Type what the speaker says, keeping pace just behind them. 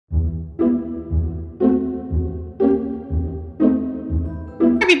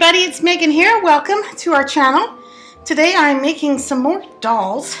everybody, it's Megan here. Welcome to our channel. Today I'm making some more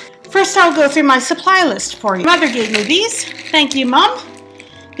dolls. First I'll go through my supply list for you. Mother gave me these. Thank you, Mom.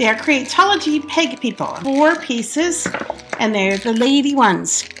 They are Creatology Peg People. 4 pieces, and they're the lady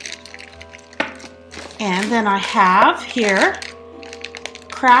ones. And then I have here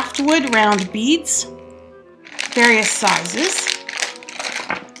craftwood round beads, various sizes.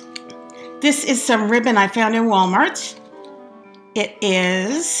 This is some ribbon I found in Walmart. It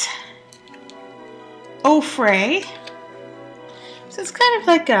is Ofray. So it's kind of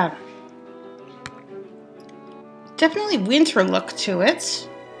like a definitely winter look to it.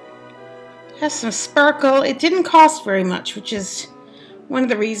 It has some sparkle. It didn't cost very much, which is one of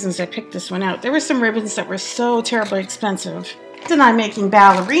the reasons I picked this one out. There were some ribbons that were so terribly expensive. The reason I'm making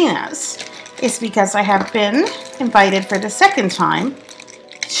ballerinas is because I have been invited for the second time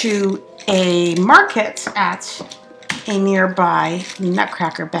to a market at a nearby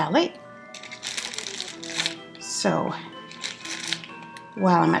Nutcracker ballet. So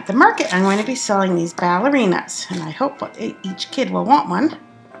while I'm at the market, I'm going to be selling these ballerinas, and I hope each kid will want one,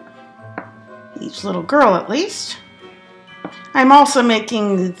 each little girl at least. I'm also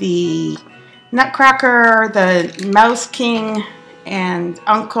making the Nutcracker, the Mouse King, and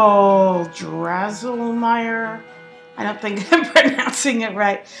Uncle Drasselmeyer. I don't think I'm pronouncing it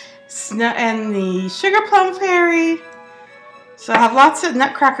right. And the Sugar Plum Fairy. So I have lots of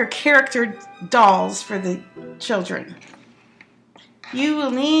Nutcracker character dolls for the children. You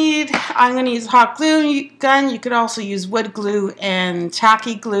will need, I'm going to use hot glue gun. You could also use wood glue and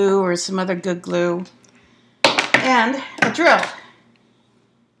tacky glue or some other good glue. And a drill.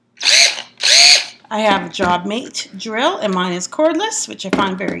 I have a job mate drill, and mine is cordless, which I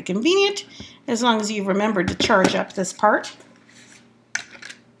find very convenient, as long as you remember to charge up this part.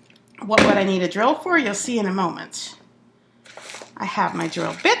 What would I need a drill for? You'll see in a moment. I have my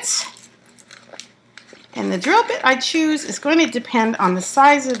drill bits, and the drill bit I choose is going to depend on the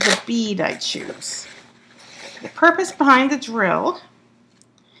size of the bead I choose. The purpose behind the drill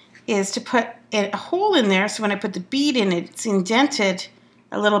is to put a hole in there so when I put the bead in it, it's indented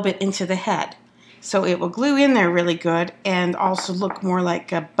a little bit into the head. So it will glue in there really good and also look more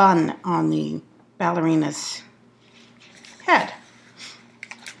like a bun on the ballerina's head.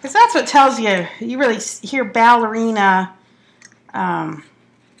 Because that's what tells you, you really hear ballerina,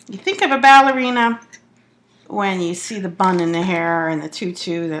 you think of a ballerina when you see the bun in the hair and the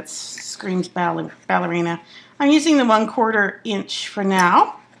tutu that screams ballerina. I'm using the 1/4 inch for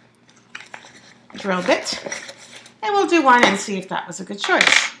now, drill bit, and we'll do one and see if that was a good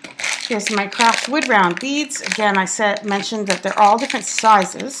choice. Here's my craft wood round beads. Again, I mentioned that they're all different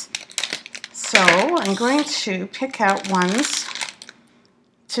sizes, so I'm going to pick out ones.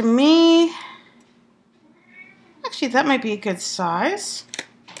 To me, actually that might be a good size.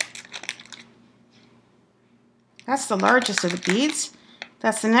 That's the largest of the beads.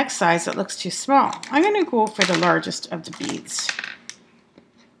 That's the next size that looks too small. I'm going to go for the largest of the beads.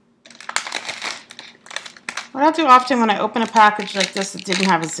 What I'll do often when I open a package like this that didn't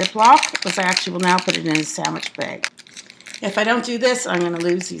have a Ziploc is I actually will now put it in a sandwich bag. If I don't do this, I'm going to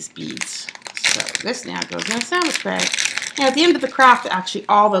lose these beads. So this now goes in a sandwich bag. Now at the end of the craft, actually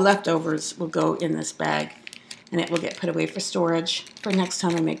all the leftovers will go in this bag, and it will get put away for storage for next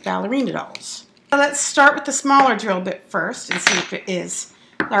time I make ballerina dolls. So let's start with the smaller drill bit first and see if it is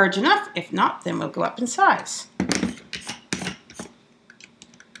large enough. If not, then we'll go up in size.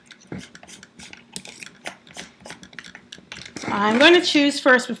 I'm going to choose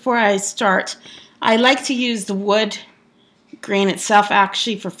first before I start. I like to use the wood grain itself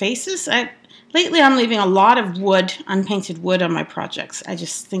actually for faces. Lately I'm leaving a lot of wood, unpainted wood on my projects. I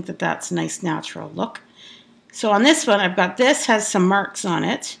just think that that's a nice natural look. So on this one I've got this has some marks on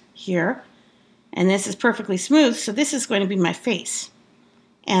it here, and this is perfectly smooth, so this is going to be my face.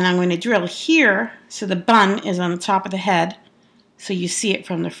 And I'm going to drill here so the bun is on the top of the head so you see it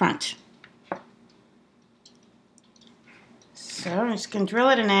from the front. So I'm just going to drill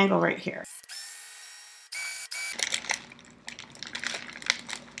at an angle right here.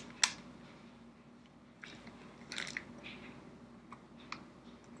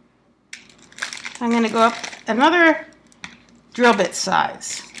 I'm going to go up another drill bit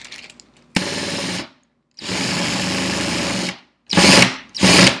size.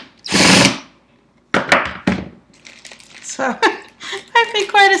 So I made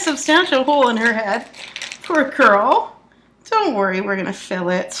quite a substantial hole in her head. Poor girl. Don't worry, we're going to fill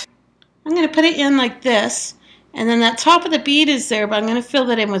it. I'm going to put it in like this, and then that top of the bead is there, but I'm going to fill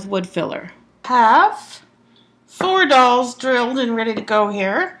it in with wood filler. Have 4 dolls drilled and ready to go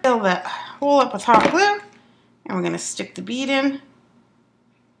here. Fill that hole up with hot glue, and we're going to stick the bead in.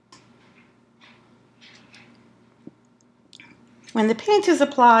 When the paint is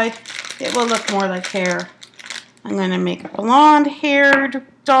applied, it will look more like hair. I'm going to make blonde-haired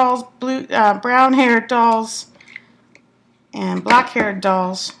dolls, brown-haired dolls, and black-haired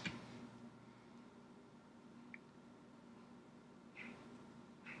dolls.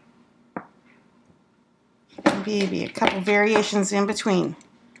 Maybe a couple variations in between.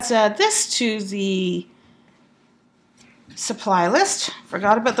 Let's add this to the supply list.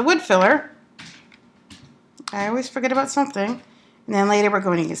 Forgot about the wood filler. I always forget about something. And then later we're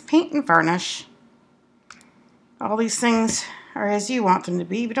going to use paint and varnish. All these things are as you want them to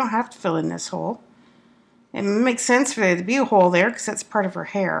be. We don't have to fill in this hole. It makes sense for there to be a hole there because that's part of her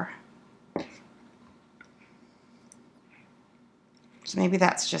hair. So maybe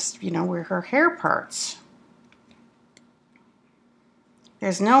that's just, you know, where her hair parts.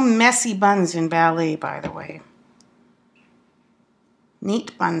 There's no messy buns in ballet, by the way.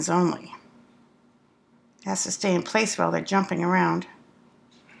 Neat buns only. It has to stay in place while they're jumping around.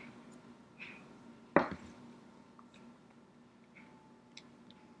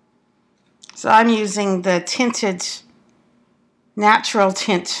 So I'm using the tinted, natural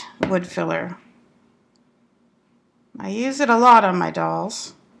tint wood filler. I use it a lot on my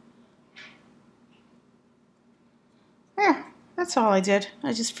dolls. There, that's all I did.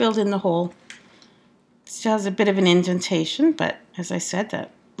 I just filled in the hole. It still has a bit of an indentation, but as I said,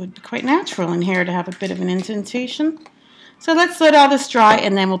 that would be quite natural in hair to have a bit of an indentation. So let's let all this dry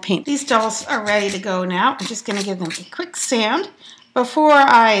and then we'll paint. These dolls are ready to go now. I'm just going to give them a quick sand. Before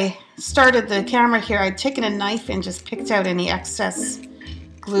I started the camera here, I'd taken a knife and just picked out any excess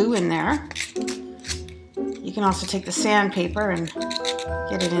glue in there. You can also take the sandpaper and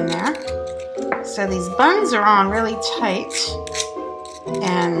get it in there. So these buns are on really tight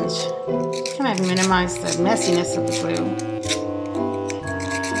and kind of minimize the messiness of the glue.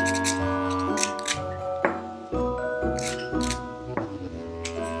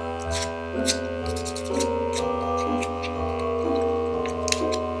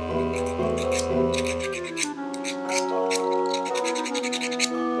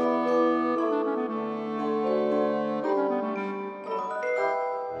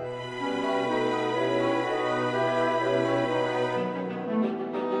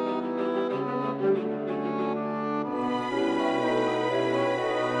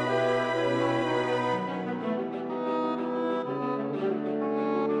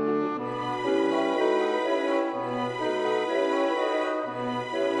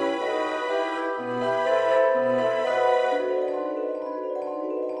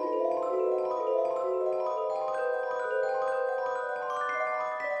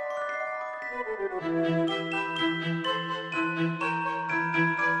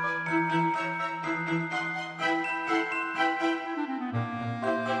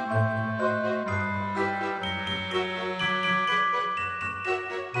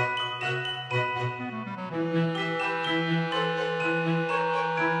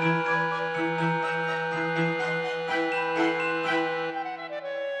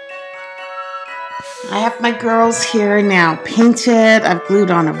 I have my girls here now painted. I've glued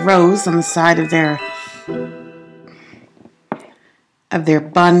on a rose on the side of their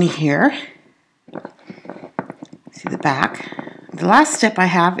bun here. See the back. The last step I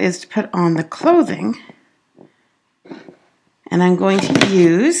have is to put on the clothing. And I'm going to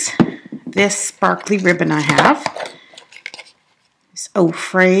use this sparkly ribbon I have. This Au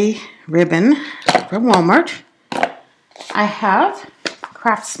Frais ribbon from Walmart. I have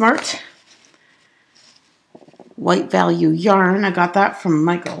Craft Smart White Value yarn. I got that from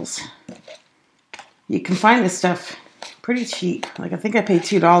Michael's. You can find this stuff pretty cheap. Like I think I paid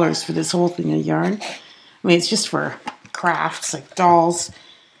 $2 for this whole thing of yarn. I mean, it's just for crafts, like dolls,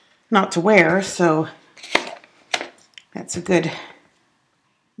 not to wear, so that's a good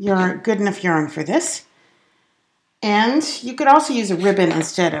yarn, good enough yarn for this. And you could also use a ribbon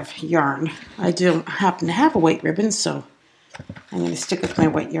instead of yarn. I don't happen to have a white ribbon, so I'm going to stick with my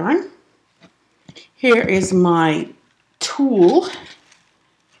white yarn. Here is my tulle,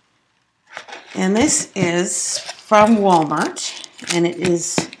 and this is from Walmart, and it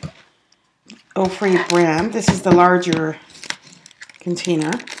is Au Frais brand. This is the larger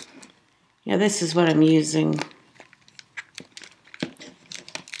container. Yeah, this is what I'm using.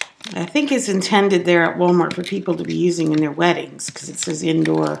 I think it's intended there at Walmart for people to be using in their weddings because it says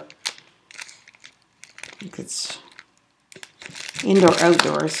indoor. I think it's indoor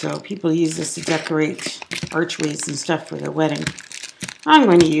outdoor, so people use this to decorate archways and stuff for their wedding. I'm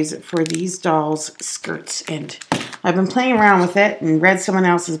going to use it for these dolls' skirts, and I've been playing around with it and read someone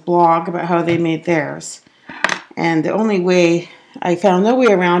else's blog about how they made theirs. And the only way, I found no way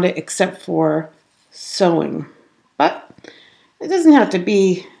around it except for sewing. But It doesn't have to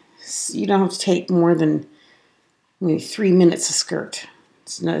be, you don't have to take more than maybe 3 minutes a skirt.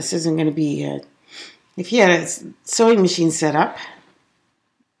 This isn't going to be, if you had a sewing machine set up,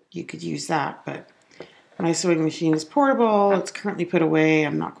 you could use that, but my sewing machine is portable. It's currently put away.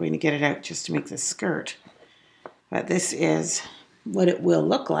 I'm not going to get it out just to make this skirt. But this is what it will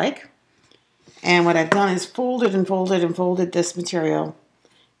look like. And what I've done is folded and folded and folded this material.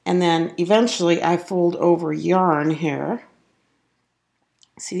 And then eventually I fold over yarn here.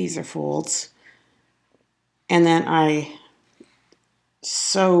 See, these are folds. And then I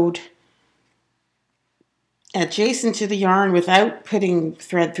sewed adjacent to the yarn without putting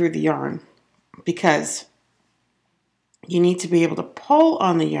thread through the yarn, because you need to be able to pull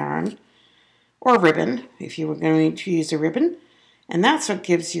on the yarn or ribbon if you were going to use a ribbon, and that's what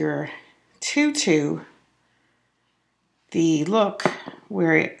gives your tutu the look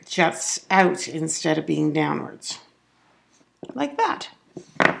where it juts out instead of being downwards, like that.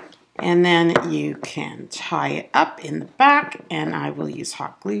 And then you can tie it up in the back, and I will use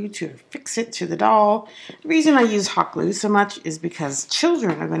hot glue to fix it to the doll. The reason I use hot glue so much is because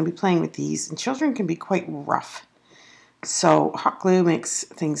children are going to be playing with these, and children can be quite rough. So hot glue makes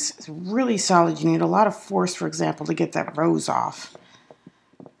things really solid. You need a lot of force, for example, to get that rose off.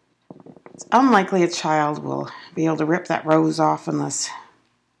 It's unlikely a child will be able to rip that rose off unless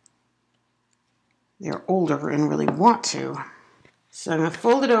they're older and really want to. So I'm going to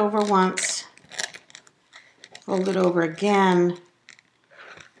fold it over once, fold it over again,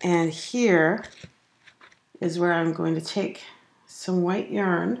 and here is where I'm going to take some white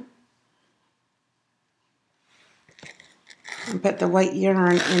yarn and put the white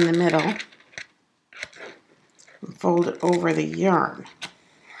yarn in the middle and fold it over the yarn.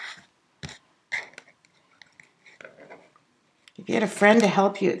 If you had a friend to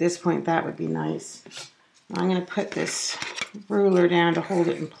help you at this point, that would be nice. I'm going to put this ruler down to hold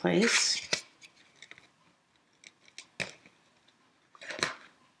it in place.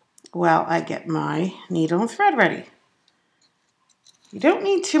 While I get my needle and thread ready. You don't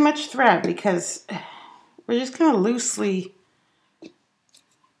need too much thread because we're just going to loosely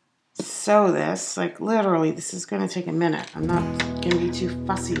sew this. Like literally, this is going to take a minute. I'm not going to be too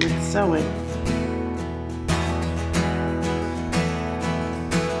fussy with sewing.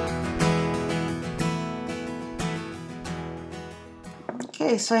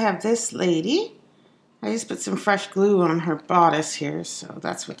 Okay, so I have this lady. I just put some fresh glue on her bodice here, so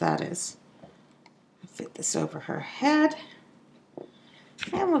that's what that is. Fit this over her head.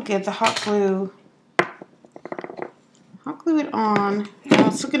 And we'll give the hot glue it on. I'm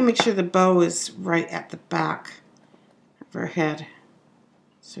also going to make sure the bow is right at the back of her head.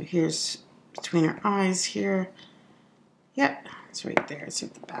 So here's between her eyes here. Yep, it's right there. It's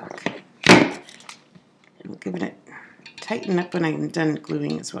at the back. We'll give it tighten up when I'm done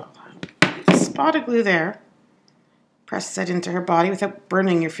gluing as well. A spot of glue there. Press that into her body without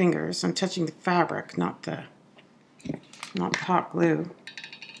burning your fingers. I'm touching the fabric, not the hot glue.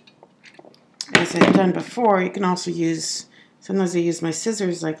 As I've done before, you can also use, sometimes I use my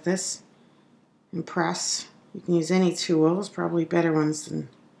scissors like this and press. You can use any tools, probably better ones than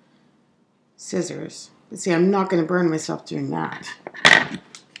scissors. But see, I'm not going to burn myself doing that.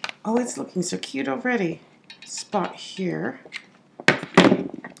 Oh, it's looking so cute already. Spot here.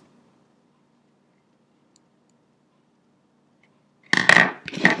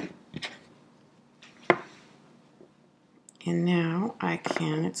 And now I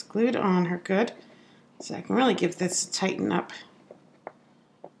can, it's glued on her good, so I can really give this a tighten up.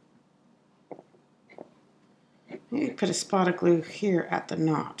 Maybe put a spot of glue here at the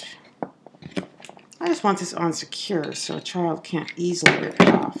knot. I just want this on secure so a child can't easily rip it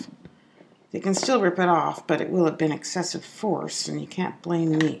off. They can still rip it off, but it will have been excessive force, and you can't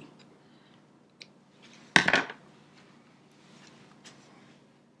blame me.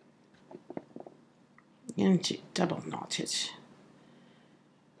 And to double knot it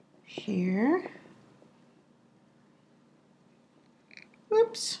here.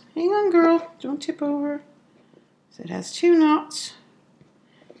 Whoops, hang on girl, don't tip over. So it has 2 knots.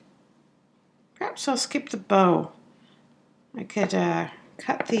 Perhaps I'll skip the bow. I could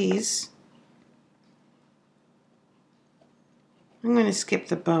cut these. I'm going to skip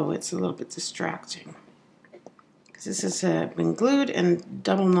the bow, it's a little bit distracting. Because this has been glued and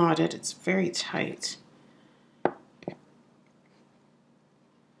double knotted, it's very tight.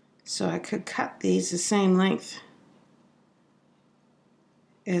 So I could cut these the same length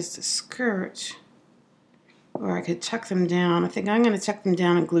as the skirt, or I could tuck them down. I think I'm going to tuck them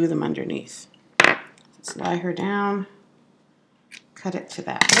down and glue them underneath. Let's lie her down, cut it to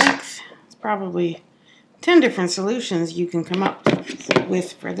that length. It's probably 10 different solutions you can come up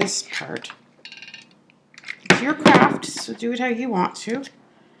with for this part. It's your craft, so do it how you want to.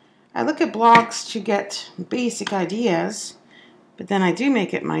 I look at blogs to get basic ideas, but then I do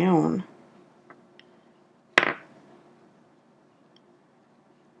make it my own.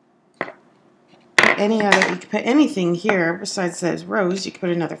 You could put anything here besides those rows. You could put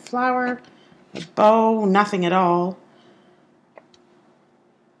another flower, a bow, nothing at all.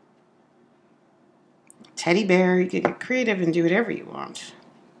 Teddy bear. You could get creative and do whatever you want.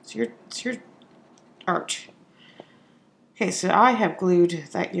 It's your art. Okay, so I have glued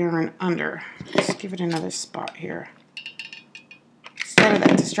that yarn under. Let's give it another spot here. Instead of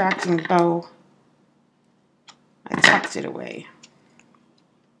that distracting bow, I tucked it away.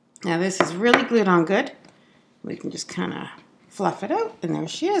 Now this is really glued on good. We can just kind of fluff it out, and there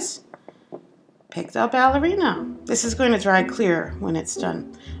she is. Pigtail ballerina. This is going to dry clear when it's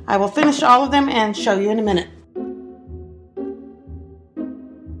done. I will finish all of them and show you in a minute.